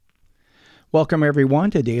Welcome,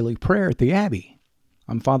 everyone, to Daily Prayer at the Abbey.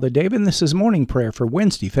 I'm Father David, and this is morning prayer for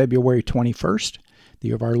Wednesday, February 21st, the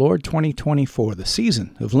year of our Lord 2024, the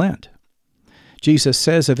season of Lent. Jesus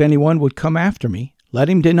says, if anyone would come after me, let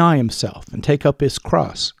him deny himself and take up his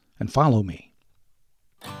cross and follow me.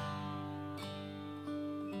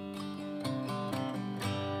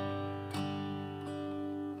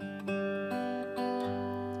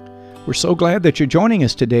 We're so glad that you're joining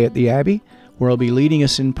us today at the Abbey, where I'll be leading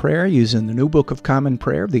us in prayer using the New Book of Common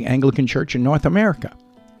Prayer of the Anglican Church in North America.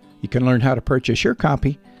 You can learn how to purchase your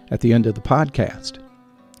copy at the end of the podcast.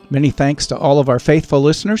 Many thanks to all of our faithful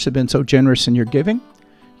listeners who have been so generous in your giving.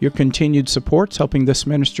 Your continued support's helping this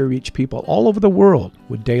ministry reach people all over the world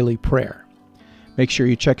with daily prayer. Make sure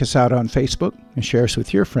you check us out on Facebook and share us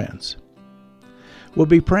with your friends. We'll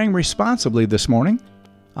be praying responsibly this morning.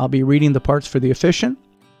 I'll be reading the parts for the officiant.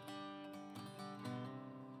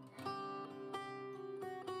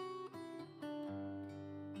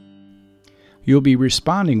 You'll be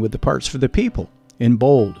responding with the parts for the people in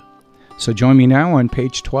bold. So join me now on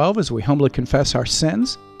page 12 as we humbly confess our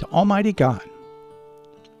sins to Almighty God.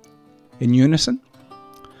 In unison,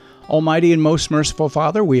 Almighty and most merciful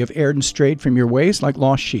Father, we have erred and strayed from your ways like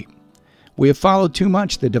lost sheep. We have followed too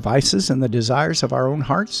much the devices and the desires of our own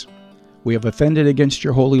hearts. We have offended against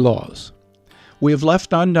your holy laws. We have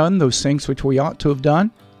left undone those things which we ought to have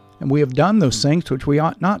done, and we have done those things which we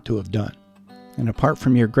ought not to have done. And apart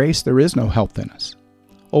from your grace, there is no help in us.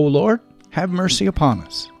 O Lord, have mercy upon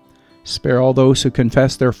us. Spare all those who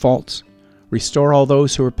confess their faults. Restore all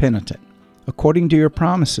those who are penitent, according to your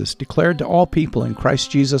promises declared to all people in Christ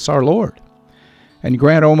Jesus our Lord. And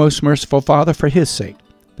grant, O most merciful Father, for his sake,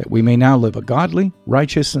 that we may now live a godly,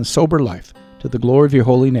 righteous, and sober life to the glory of your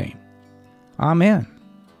holy name. Amen.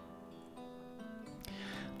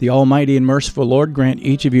 The Almighty and merciful Lord grant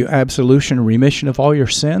each of you absolution and remission of all your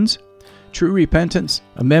sins, true repentance,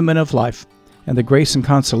 amendment of life, and the grace and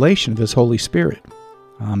consolation of his Holy Spirit.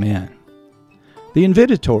 Amen. The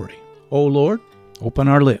invitatory. O Lord, open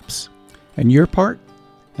our lips, and your part,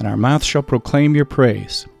 and our mouth shall proclaim your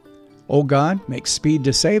praise. O God, make speed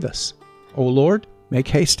to save us. O Lord, make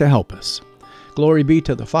haste to help us. Glory be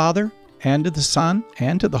to the Father, and to the Son,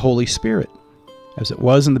 and to the Holy Spirit, as it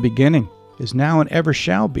was in the beginning, is now, and ever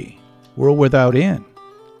shall be, world without end.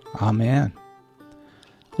 Amen.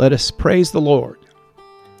 Let us praise the Lord.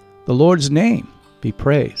 The Lord's name be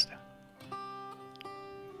praised.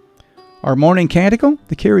 Our morning canticle,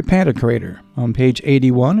 the Kyrie Pantocrator, on page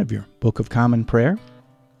 81 of your Book of Common Prayer.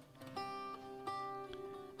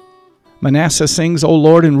 Manasseh sings, O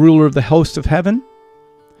Lord and ruler of the host of heaven,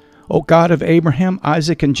 O God of Abraham,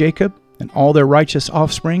 Isaac, and Jacob, and all their righteous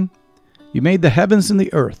offspring, you made the heavens and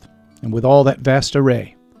the earth, and with all that vast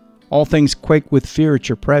array. All things quake with fear at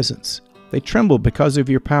your presence. They tremble because of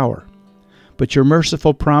your power. But your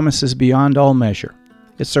merciful promise is beyond all measure.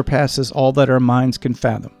 It surpasses all that our minds can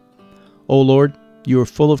fathom. O Lord, you are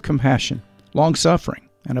full of compassion, long-suffering,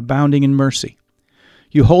 and abounding in mercy.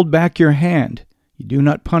 You hold back your hand. You do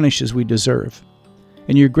not punish as we deserve.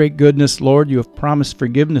 In your great goodness, Lord, you have promised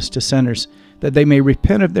forgiveness to sinners, that they may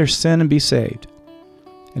repent of their sin and be saved.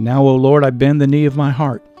 And now, O Lord, I bend the knee of my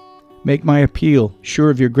heart. Make my appeal sure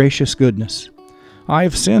of your gracious goodness. I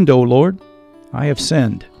have sinned, O Lord, I have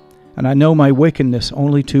sinned, and I know my wickedness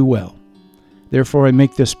only too well. Therefore I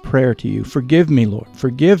make this prayer to you. Forgive me, Lord,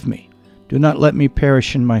 forgive me. Do not let me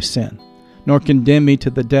perish in my sin, nor condemn me to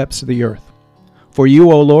the depths of the earth. For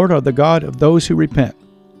you, O Lord, are the God of those who repent.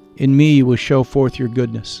 In me you will show forth your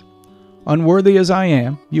goodness. Unworthy as I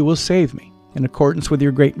am, you will save me, in accordance with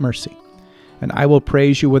your great mercy. And I will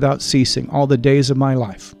praise you without ceasing all the days of my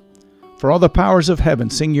life. For all the powers of heaven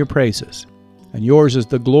sing your praises, and yours is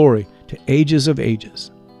the glory to ages of ages.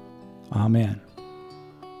 Amen.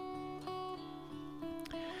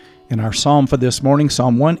 In our psalm for this morning,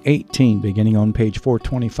 Psalm 118, beginning on page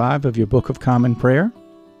 425 of your Book of Common Prayer,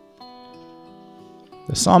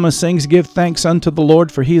 the psalmist sings, Give thanks unto the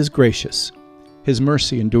Lord, for he is gracious. His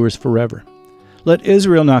mercy endures forever. Let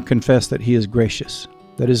Israel now confess that he is gracious,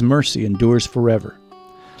 that his mercy endures forever.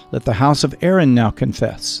 Let the house of Aaron now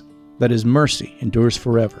confess that his mercy endures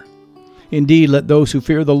forever. Indeed, let those who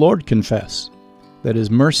fear the Lord confess that his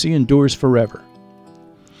mercy endures forever.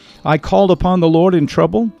 I called upon the Lord in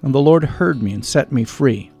trouble, and the Lord heard me and set me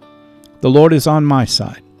free. The Lord is on my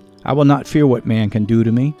side. I will not fear what man can do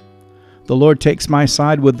to me. The Lord takes my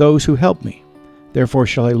side with those who help me. Therefore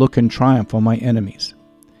shall I look in triumph on my enemies.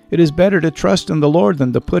 It is better to trust in the Lord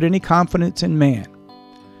than to put any confidence in man.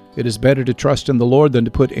 It is better to trust in the Lord than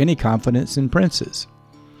to put any confidence in princes.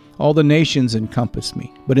 All the nations encompass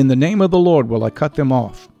me, but in the name of the Lord will I cut them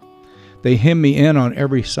off. They hem me in on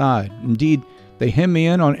every side. Indeed, they hem me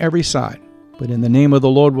in on every side. But in the name of the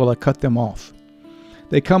Lord will I cut them off.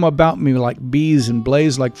 They come about me like bees and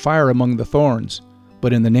blaze like fire among the thorns.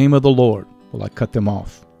 But in the name of the Lord will I cut them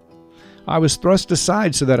off. I was thrust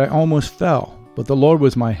aside so that I almost fell, but the Lord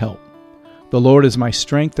was my help. The Lord is my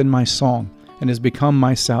strength and my song, and has become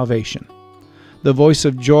my salvation. The voice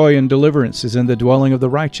of joy and deliverance is in the dwelling of the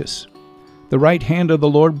righteous. The right hand of the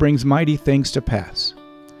Lord brings mighty things to pass.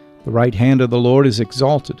 The right hand of the Lord is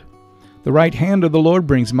exalted. The right hand of the Lord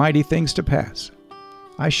brings mighty things to pass.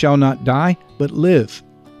 I shall not die, but live,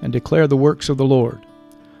 and declare the works of the Lord.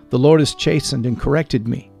 The Lord has chastened and corrected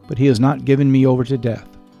me, but he has not given me over to death.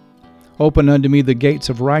 Open unto me the gates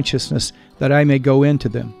of righteousness, that I may go into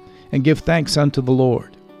them, and give thanks unto the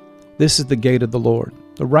Lord. This is the gate of the Lord.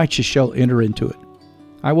 The righteous shall enter into it.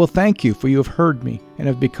 I will thank you, for you have heard me, and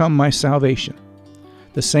have become my salvation.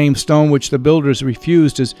 The same stone which the builders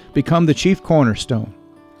refused has become the chief cornerstone.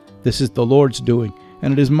 This is the Lord's doing,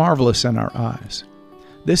 and it is marvelous in our eyes.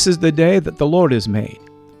 This is the day that the Lord has made.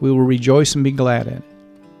 We will rejoice and be glad in it.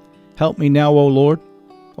 Help me now, O Lord.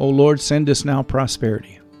 O Lord, send us now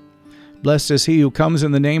prosperity. Blessed is he who comes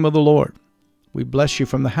in the name of the Lord. We bless you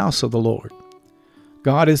from the house of the Lord.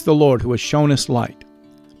 God is the Lord who has shown us light.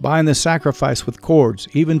 Bind the sacrifice with cords,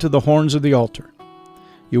 even to the horns of the altar.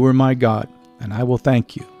 You are my God, and I will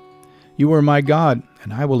thank you. You are my God,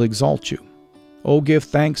 and I will exalt you. O give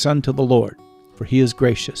thanks unto the Lord, for he is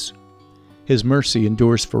gracious. His mercy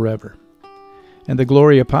endures forever. And the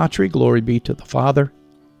Gloria Patri, glory be to the Father,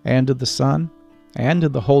 and to the Son, and to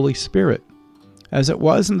the Holy Spirit, as it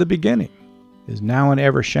was in the beginning, is now and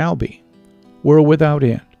ever shall be, world without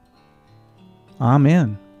end.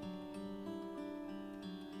 Amen.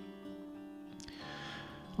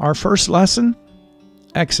 Our first lesson,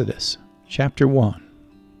 Exodus, chapter 1.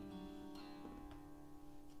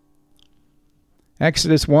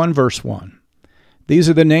 Exodus 1, verse 1. These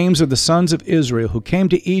are the names of the sons of Israel who came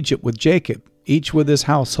to Egypt with Jacob, each with his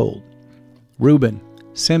household: Reuben,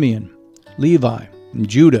 Simeon, Levi, and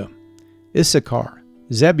Judah, Issachar,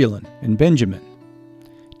 Zebulun, and Benjamin,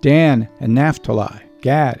 Dan and Naphtali,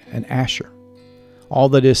 Gad and Asher. All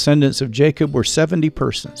the descendants of Jacob were 70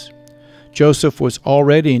 persons. Joseph was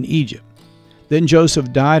already in Egypt. Then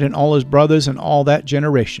Joseph died, and all his brothers and all that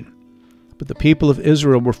generation. But the people of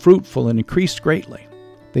Israel were fruitful and increased greatly.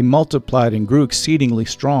 They multiplied and grew exceedingly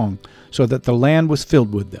strong, so that the land was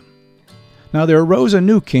filled with them. Now there arose a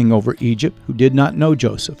new king over Egypt, who did not know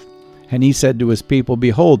Joseph. And he said to his people,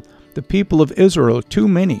 Behold, the people of Israel are too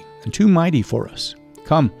many and too mighty for us.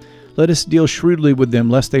 Come, let us deal shrewdly with them,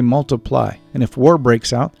 lest they multiply, and if war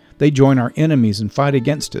breaks out, they join our enemies and fight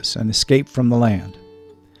against us and escape from the land.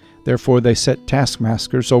 Therefore they set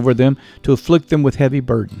taskmasters over them to afflict them with heavy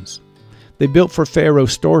burdens. They built for Pharaoh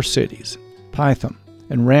store cities, Pithom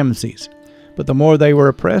and Ramses. But the more they were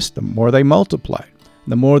oppressed, the more they multiplied,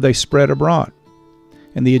 and the more they spread abroad.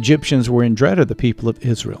 And the Egyptians were in dread of the people of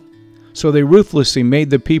Israel. So they ruthlessly made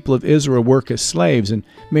the people of Israel work as slaves, and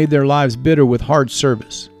made their lives bitter with hard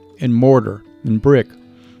service, in mortar, and brick,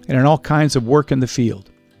 and in all kinds of work in the field.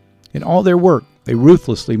 In all their work they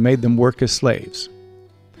ruthlessly made them work as slaves.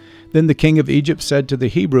 Then the king of Egypt said to the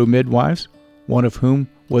Hebrew midwives, one of whom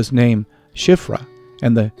was named Shiphrah,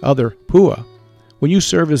 and the other Puah, When you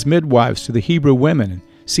serve as midwives to the Hebrew women, and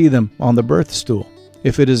see them on the birth stool,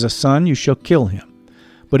 if it is a son, you shall kill him.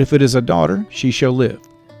 But if it is a daughter, she shall live.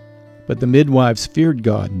 But the midwives feared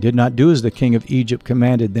God, and did not do as the king of Egypt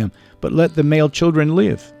commanded them, but let the male children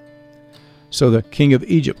live. So the king of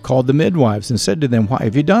Egypt called the midwives, and said to them, Why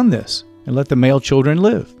have you done this? And let the male children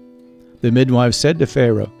live. The midwives said to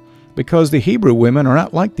Pharaoh, Because the Hebrew women are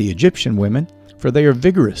not like the Egyptian women, for they are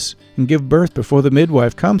vigorous, and give birth before the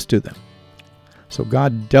midwife comes to them. So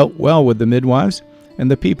God dealt well with the midwives, and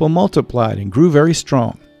the people multiplied and grew very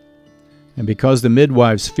strong. And because the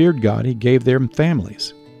midwives feared God, he gave them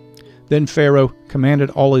families. Then Pharaoh commanded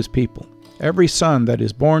all his people, Every son that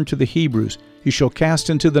is born to the Hebrews you shall cast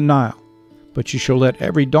into the Nile, but you shall let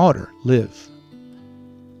every daughter live.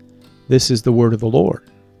 This is the word of the Lord.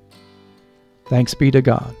 Thanks be to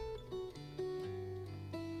God.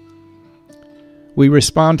 We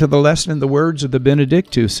respond to the lesson in the words of the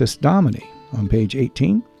Benedictus Est Domini on page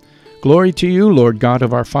 18. Glory to you, Lord God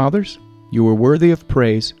of our fathers. You are worthy of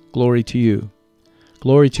praise. Glory to you.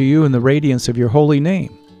 Glory to you in the radiance of your holy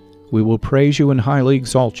name. We will praise you and highly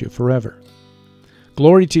exalt you forever.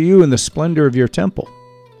 Glory to you in the splendor of your temple.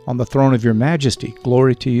 On the throne of your majesty,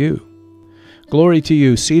 glory to you. Glory to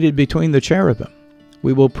you, seated between the cherubim.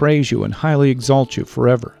 We will praise you and highly exalt you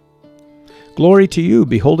forever. Glory to you,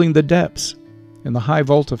 beholding the depths. In the high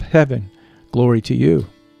vault of heaven, glory to you.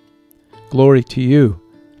 Glory to you,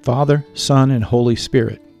 Father, Son, and Holy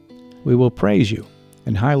Spirit. We will praise you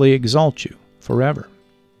and highly exalt you forever.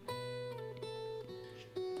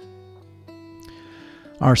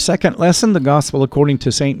 Our second lesson, the Gospel according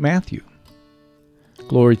to St. Matthew.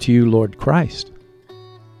 Glory to you, Lord Christ.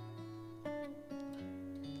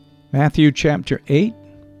 Matthew chapter 8,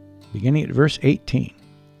 beginning at verse 18.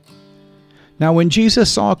 Now when Jesus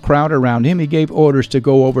saw a crowd around him, he gave orders to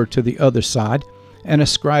go over to the other side, and a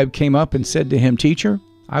scribe came up and said to him, Teacher,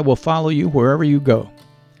 I will follow you wherever you go.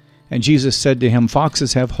 And Jesus said to him,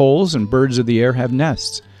 Foxes have holes, and birds of the air have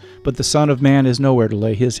nests, but the Son of Man has nowhere to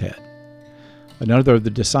lay his head. Another of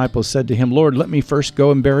the disciples said to him, Lord, let me first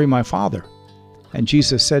go and bury my father. And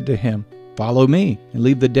Jesus said to him, Follow me, and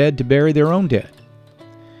leave the dead to bury their own dead.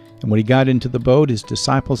 And when he got into the boat, his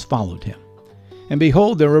disciples followed him. And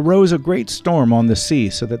behold, there arose a great storm on the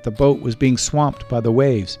sea, so that the boat was being swamped by the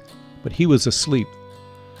waves, but he was asleep.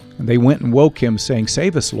 And they went and woke him, saying,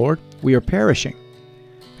 Save us, Lord, we are perishing.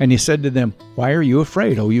 And he said to them, Why are you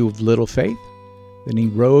afraid, O you of little faith? Then he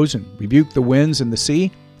rose and rebuked the winds and the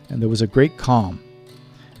sea, and there was a great calm.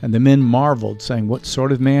 And the men marveled, saying, What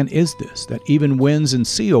sort of man is this, that even winds and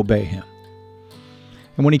sea obey him?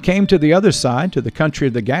 And when he came to the other side, to the country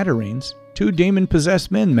of the Gadarenes, 2 demon-possessed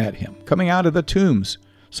men met him, coming out of the tombs,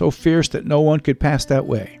 so fierce that no one could pass that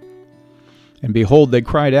way. And behold, they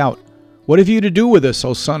cried out, What have you to do with us,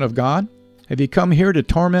 O Son of God? Have you come here to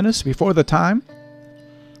torment us before the time?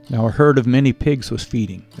 Now a herd of many pigs was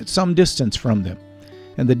feeding, at some distance from them.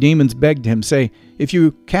 And the demons begged him, say, If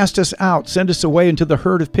you cast us out, send us away into the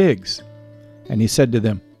herd of pigs. And he said to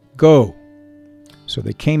them, Go. So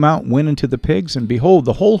they came out and went into the pigs, and behold,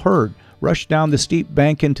 the whole herd rushed down the steep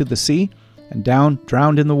bank into the sea, and down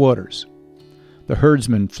drowned in the waters. The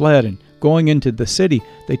herdsmen fled, and going into the city,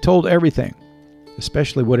 they told everything,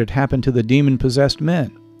 especially what had happened to the demon-possessed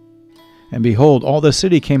men. And behold, all the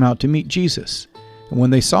city came out to meet Jesus, and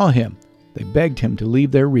when they saw him, they begged him to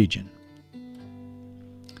leave their region.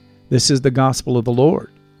 This is the gospel of the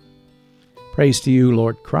Lord. Praise to you,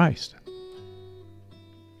 Lord Christ.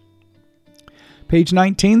 Page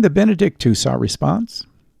 19, the Benedictus, our response.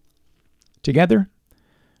 Together,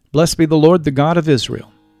 Blessed be the Lord, the God of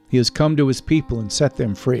Israel. He has come to his people and set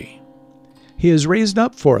them free. He has raised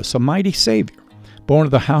up for us a mighty Savior, born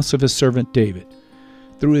of the house of his servant David.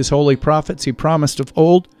 Through his holy prophets he promised of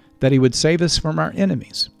old that he would save us from our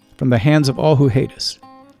enemies, from the hands of all who hate us.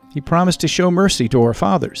 He promised to show mercy to our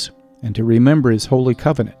fathers, and to remember his holy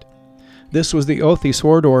covenant. This was the oath he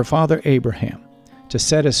swore to our father Abraham, to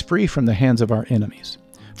set us free from the hands of our enemies,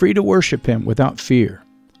 free to worship him without fear,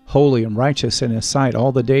 holy and righteous in his sight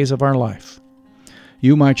all the days of our life.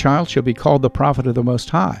 You, my child, shall be called the prophet of the Most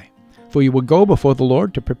High, for you will go before the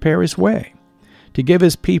Lord to prepare his way, to give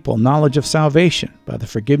his people knowledge of salvation by the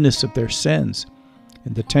forgiveness of their sins.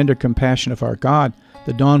 In the tender compassion of our God,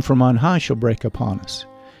 the dawn from on high shall break upon us,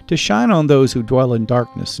 to shine on those who dwell in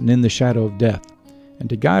darkness and in the shadow of death, and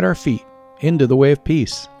to guide our feet into the way of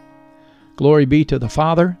peace. Glory be to the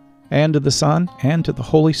Father, and to the Son, and to the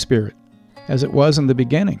Holy Spirit, as it was in the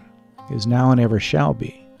beginning, is now, and ever shall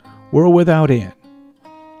be, world without end.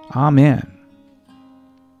 Amen.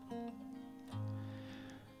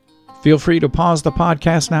 Feel free to pause the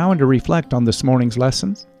podcast now and to reflect on this morning's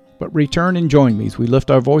lessons, but return and join me as we lift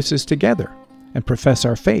our voices together and profess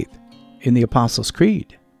our faith in the Apostles'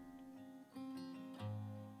 Creed.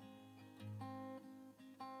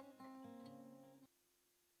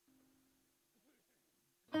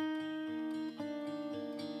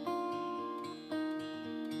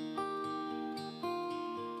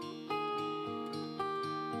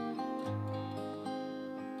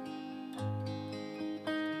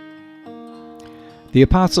 The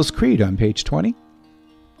Apostles' Creed on page 20.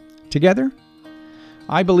 Together,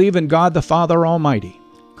 I believe in God the Father Almighty,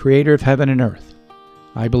 creator of heaven and earth.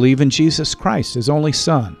 I believe in Jesus Christ, his only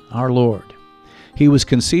Son, our Lord. He was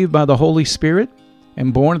conceived by the Holy Spirit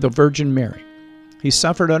and born of the Virgin Mary. He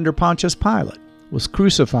suffered under Pontius Pilate, was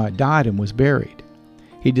crucified, died, and was buried.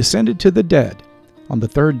 He descended to the dead. On the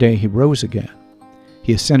third day he rose again.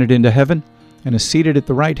 He ascended into heaven and is seated at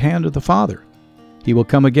the right hand of the Father. He will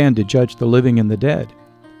come again to judge the living and the dead.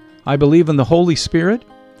 I believe in the Holy Spirit,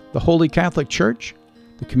 the Holy Catholic Church,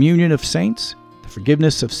 the communion of saints, the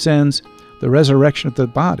forgiveness of sins, the resurrection of the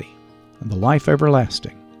body, and the life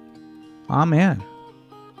everlasting. Amen.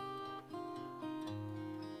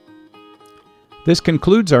 This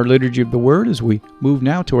concludes our Liturgy of the Word as we move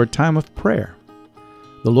now to our time of prayer.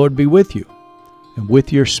 The Lord be with you, and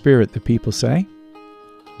with your spirit, the people say.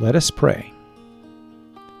 Let us pray.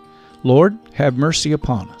 Lord, have mercy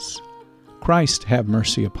upon us. Christ, have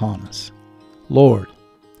mercy upon us. Lord,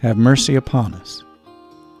 have mercy upon us.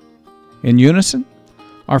 In unison,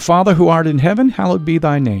 Our Father who art in heaven, hallowed be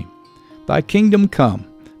thy name. Thy kingdom come,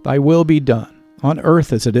 thy will be done, on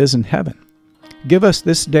earth as it is in heaven. Give us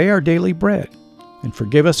this day our daily bread, and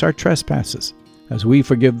forgive us our trespasses, as we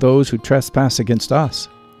forgive those who trespass against us.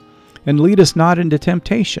 And lead us not into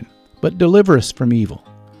temptation, but deliver us from evil.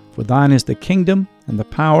 For thine is the kingdom, and the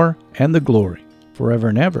power, and the glory, forever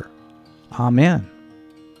and ever. Amen.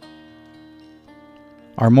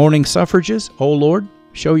 Our morning suffrages, O Lord,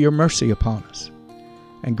 show your mercy upon us,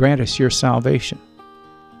 and grant us your salvation.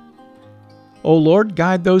 O Lord,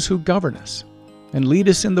 guide those who govern us, and lead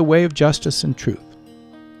us in the way of justice and truth.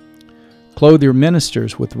 Clothe your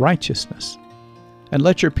ministers with righteousness, and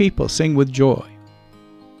let your people sing with joy.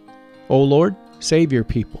 O Lord, save your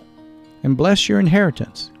people, and bless your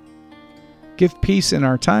inheritance. Give peace in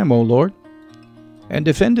our time, O Lord, and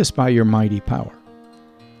defend us by your mighty power.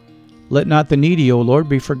 Let not the needy, O Lord,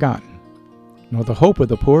 be forgotten, nor the hope of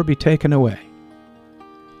the poor be taken away.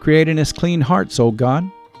 Create in us clean hearts, O God,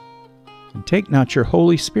 and take not your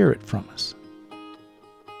Holy Spirit from us.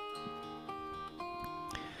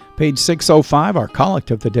 Page 605, our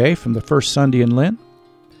collect of the day from the first Sunday in Lent.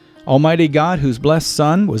 Almighty God, whose blessed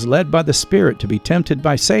Son was led by the Spirit to be tempted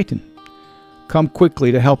by Satan, come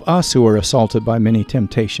quickly to help us who are assaulted by many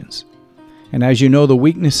temptations. And as you know the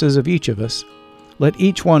weaknesses of each of us, let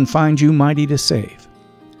each one find you mighty to save.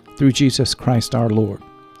 Through Jesus Christ our Lord,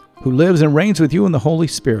 who lives and reigns with you in the Holy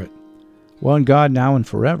Spirit, one God now and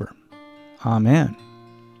forever. Amen.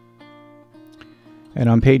 And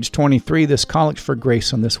on page 23, this collect for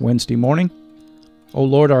grace on this Wednesday morning. O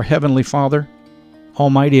Lord, our Heavenly Father,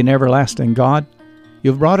 Almighty and everlasting God,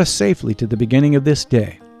 you have brought us safely to the beginning of this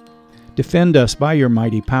day. Defend us by your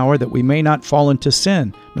mighty power, that we may not fall into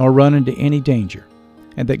sin, nor run into any danger,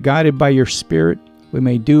 and that guided by your Spirit, we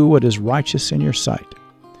may do what is righteous in your sight.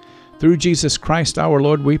 Through Jesus Christ our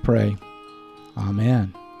Lord we pray.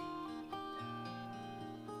 Amen.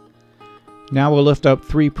 Now we'll lift up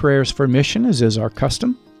 3 prayers for mission, as is our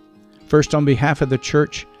custom. First, on behalf of the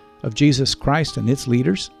Church of Jesus Christ and its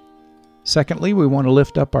leaders. Secondly, we want to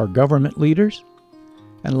lift up our government leaders.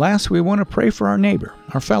 And last, we want to pray for our neighbor,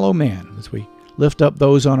 our fellow man, as we lift up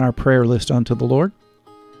those on our prayer list unto the Lord.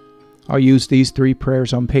 I'll use these 3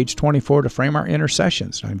 prayers on page 24 to frame our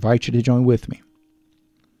intercessions. I invite you to join with me.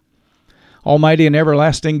 Almighty and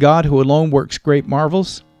everlasting God, who alone works great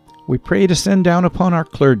marvels, we pray to send down upon our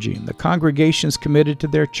clergy and the congregations committed to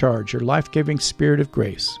their charge your life-giving spirit of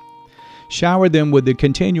grace. Shower them with the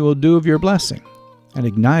continual dew of your blessing, and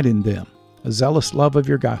ignite in them a zealous love of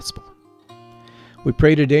your gospel. We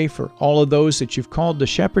pray today for all of those that you've called to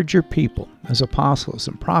shepherd your people as apostles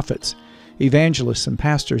and prophets, evangelists and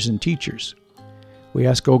pastors and teachers. We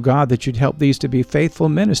ask, O God, that you'd help these to be faithful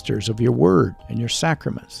ministers of your word and your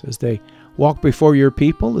sacraments as they walk before your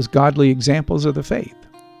people as godly examples of the faith.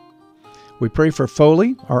 We pray for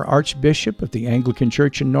Foley, our Archbishop of the Anglican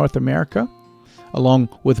Church in North America, along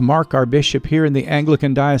with Mark, our Bishop here in the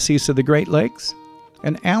Anglican Diocese of the Great Lakes,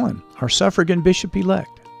 and Alan, our suffragan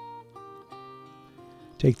Bishop-elect.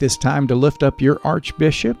 Take this time to lift up your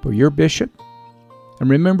Archbishop or your Bishop, and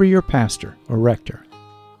remember your pastor or rector.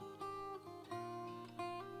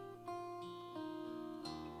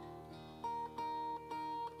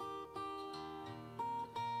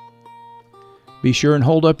 Be sure and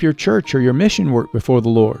hold up your church or your mission work before the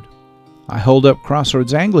Lord. I hold up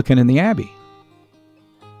Crossroads Anglican in the Abbey.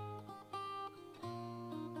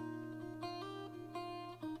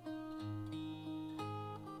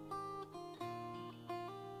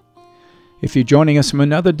 If you're joining us from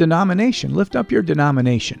another denomination, lift up your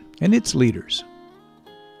denomination and its leaders.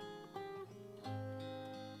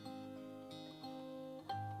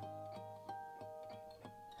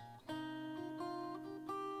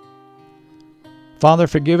 Father,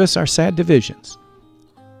 forgive us our sad divisions.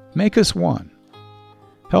 Make us one.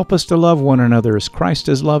 Help us to love one another as Christ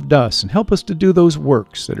has loved us, and help us to do those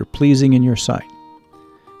works that are pleasing in your sight.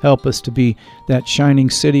 Help us to be that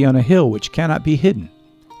shining city on a hill which cannot be hidden,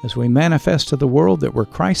 as we manifest to the world that we're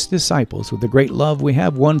Christ's disciples with the great love we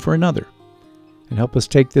have one for another. And help us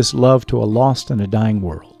take this love to a lost and a dying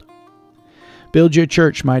world. Build your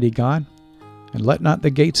church, mighty God, and let not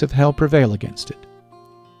the gates of hell prevail against it.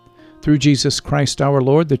 Through Jesus Christ our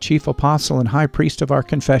Lord, the chief apostle and high priest of our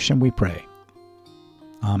confession, we pray.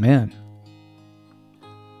 Amen.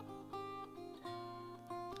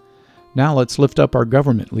 Now let's lift up our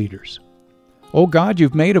government leaders. O God,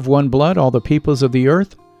 you've made of one blood all the peoples of the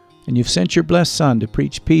earth, and you've sent your blessed Son to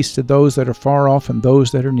preach peace to those that are far off and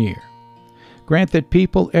those that are near. Grant that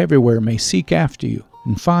people everywhere may seek after you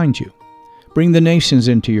and find you. Bring the nations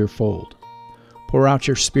into your fold. Pour out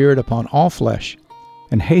your Spirit upon all flesh,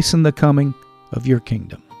 and hasten the coming of your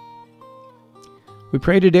kingdom. We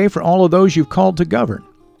pray today for all of those you've called to govern,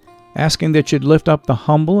 asking that you'd lift up the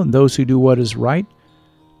humble and those who do what is right,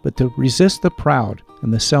 but to resist the proud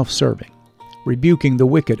and the self-serving, rebuking the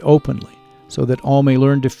wicked openly, so that all may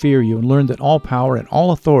learn to fear you and learn that all power and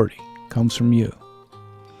all authority comes from you.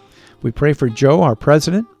 We pray for Joe, our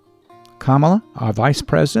president, Kamala, our vice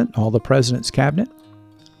president, all the president's cabinet.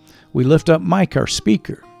 We lift up Mike, our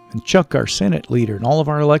speaker, and Chuck, our Senate leader, and all of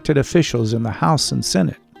our elected officials in the House and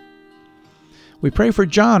Senate. We pray for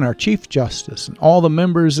John, our Chief Justice, and all the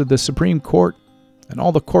members of the Supreme Court and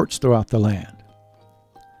all the courts throughout the land.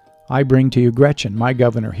 I bring to you Gretchen, my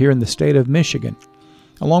governor here in the state of Michigan,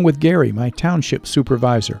 along with Gary, my township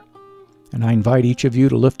supervisor, and I invite each of you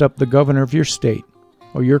to lift up the governor of your state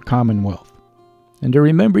or your commonwealth, and to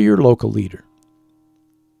remember your local leader.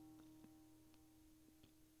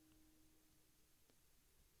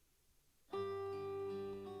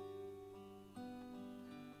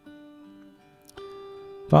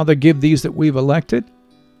 Father, give these that we've elected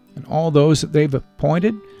and all those that they've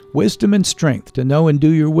appointed wisdom and strength to know and do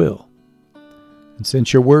your will. And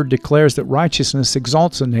since your word declares that righteousness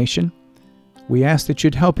exalts a nation, we ask that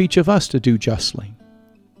you'd help each of us to do justly,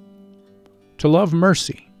 to love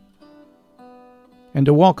mercy, and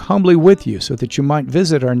to walk humbly with you so that you might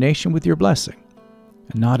visit our nation with your blessing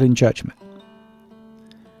and not in judgment.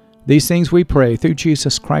 These things we pray through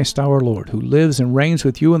Jesus Christ our Lord, who lives and reigns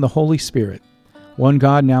with you in the Holy Spirit, one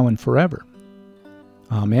God, now and forever.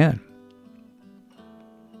 Amen.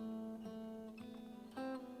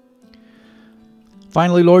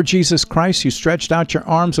 Finally, Lord Jesus Christ, you stretched out your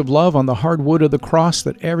arms of love on the hard wood of the cross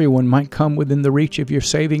that everyone might come within the reach of your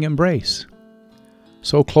saving embrace.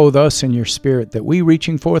 So clothe us in your Spirit that we,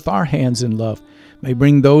 reaching forth our hands in love, may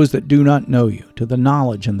bring those that do not know you to the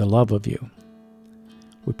knowledge and the love of you.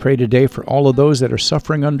 We pray today for all of those that are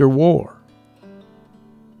suffering under war,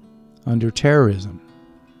 under terrorism,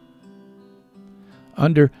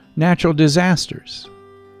 under natural disasters,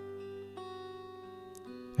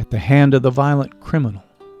 at the hand of the violent criminal,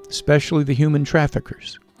 especially the human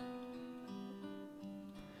traffickers.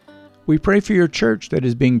 We pray for your church that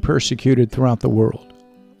is being persecuted throughout the world.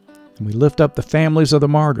 And we lift up the families of the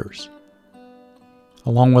martyrs,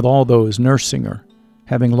 along with all those nursing or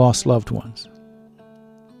having lost loved ones.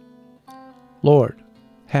 Lord,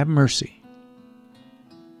 have mercy.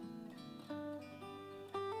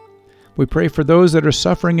 We pray for those that are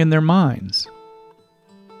suffering in their minds,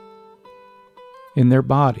 in their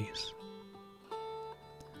bodies,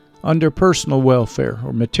 under personal welfare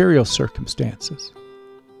or material circumstances.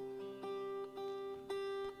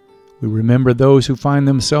 We remember those who find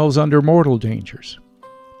themselves under mortal dangers,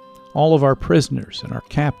 all of our prisoners and our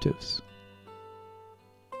captives,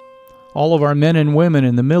 all of our men and women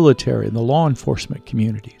in the military and the law enforcement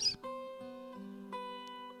communities,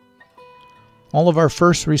 all of our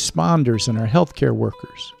first responders and our healthcare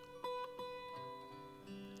workers.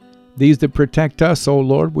 These that protect us, O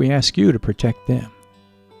Lord, we ask you to protect them.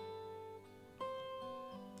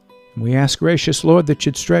 And we ask, gracious Lord, that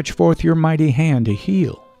you'd stretch forth your mighty hand to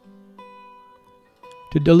heal,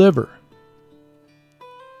 to deliver,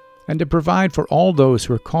 and to provide for all those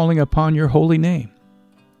who are calling upon your holy name.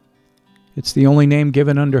 It's the only name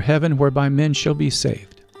given under heaven whereby men shall be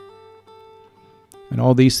saved. And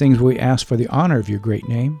all these things we ask for the honor of your great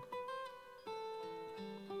name.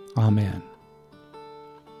 Amen.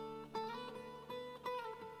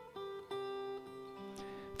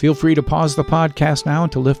 Feel free to pause the podcast now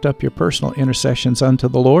and to lift up your personal intercessions unto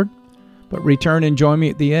the Lord, but return and join me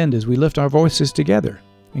at the end as we lift our voices together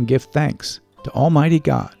and give thanks to Almighty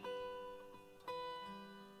God.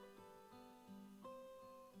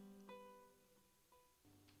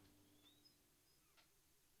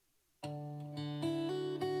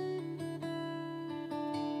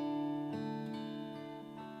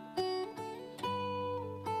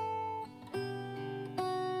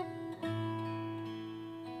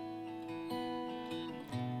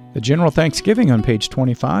 The General Thanksgiving on page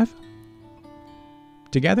 25.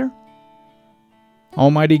 Together.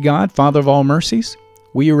 Almighty God, Father of all mercies,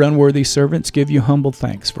 we, your unworthy servants, give you humble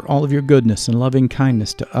thanks for all of your goodness and loving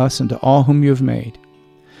kindness to us and to all whom you have made.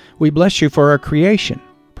 We bless you for our creation,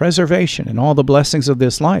 preservation, and all the blessings of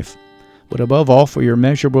this life, but above all for your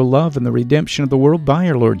immeasurable love and the redemption of the world by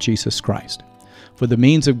our Lord Jesus Christ, for the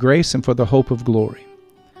means of grace and for the hope of glory.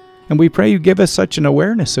 And we pray you give us such an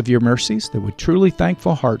awareness of your mercies that with truly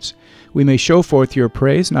thankful hearts we may show forth your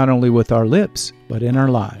praise not only with our lips, but in our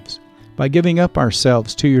lives, by giving up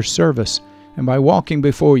ourselves to your service and by walking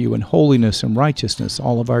before you in holiness and righteousness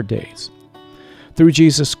all of our days. Through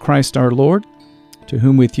Jesus Christ our Lord, to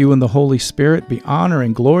whom with you and the Holy Spirit be honor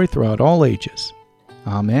and glory throughout all ages.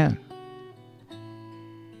 Amen.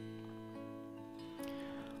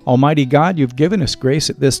 Almighty God, you've given us grace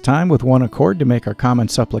at this time with one accord to make our common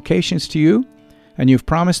supplications to you, and you've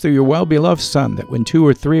promised through your well-beloved Son that when 2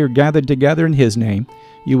 or 3 are gathered together in his name,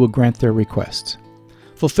 you will grant their requests.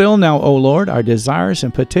 Fulfill now, O Lord, our desires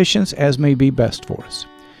and petitions as may be best for us,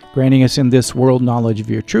 granting us in this world knowledge of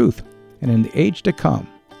your truth, and in the age to come,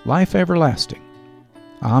 life everlasting.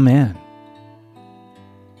 Amen.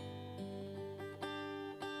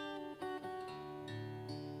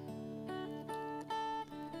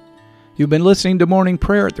 You've been listening to Morning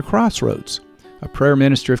Prayer at the Crossroads, a prayer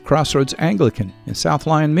ministry of Crossroads Anglican in South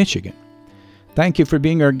Lyon, Michigan. Thank you for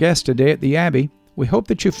being our guest today at the Abbey. We hope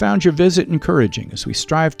that you found your visit encouraging as we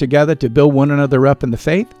strive together to build one another up in the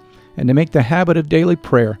faith and to make the habit of daily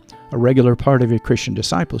prayer a regular part of your Christian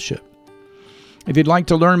discipleship. If you'd like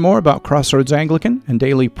to learn more about Crossroads Anglican and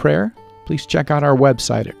daily prayer, please check out our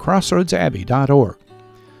website at crossroadsabbey.org.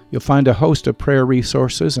 You'll find a host of prayer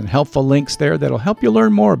resources and helpful links there that'll help you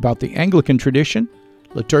learn more about the Anglican tradition,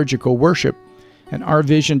 liturgical worship, and our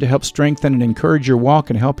vision to help strengthen and encourage your walk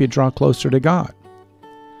and help you draw closer to God.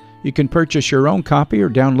 You can purchase your own copy or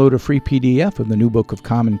download a free PDF of the New Book of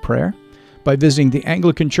Common Prayer by visiting the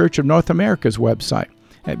Anglican Church of North America's website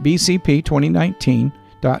at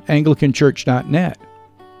bcp2019.anglicanchurch.net.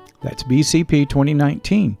 That's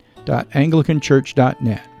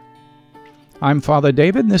bcp2019.anglicanchurch.net. I'm Father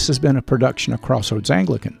David, and this has been a production of Crossroads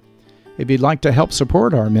Anglican. If you'd like to help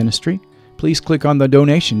support our ministry, please click on the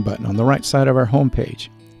donation button on the right side of our homepage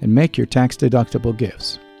and make your tax-deductible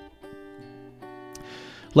gifts.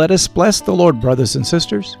 Let us bless the Lord, brothers and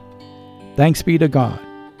sisters. Thanks be to God.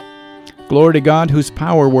 Glory to God, whose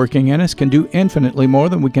power working in us can do infinitely more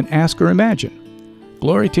than we can ask or imagine.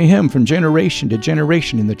 Glory to Him from generation to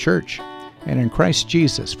generation in the Church and in Christ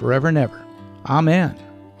Jesus forever and ever. Amen.